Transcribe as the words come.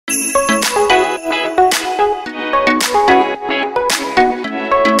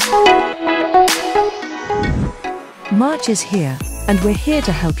March is here, and we're here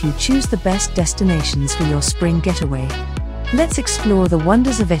to help you choose the best destinations for your spring getaway. Let's explore the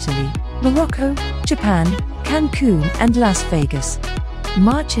wonders of Italy, Morocco, Japan, Cancun and Las Vegas.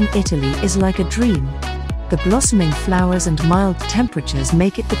 March in Italy is like a dream. The blossoming flowers and mild temperatures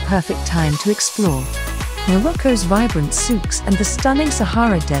make it the perfect time to explore. Morocco's vibrant souks and the stunning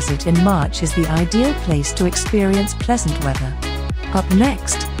Sahara Desert in March is the ideal place to experience pleasant weather. Up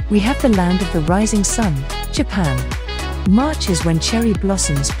next, we have the land of the rising sun, Japan. March is when cherry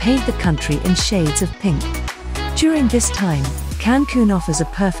blossoms paint the country in shades of pink. During this time, Cancun offers a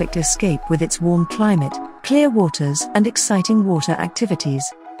perfect escape with its warm climate, clear waters and exciting water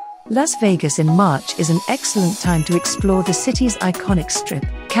activities. Las Vegas in March is an excellent time to explore the city's iconic strip,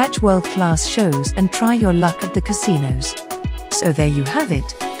 catch world-class shows and try your luck at the casinos. So there you have it,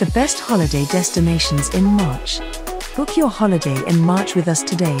 the best holiday destinations in March. Book your holiday in March with us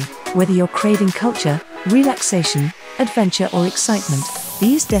today. Whether you're craving culture, relaxation, adventure or excitement,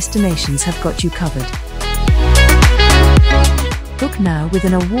 these destinations have got you covered. Book now with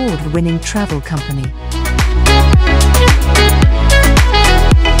an award-winning travel company.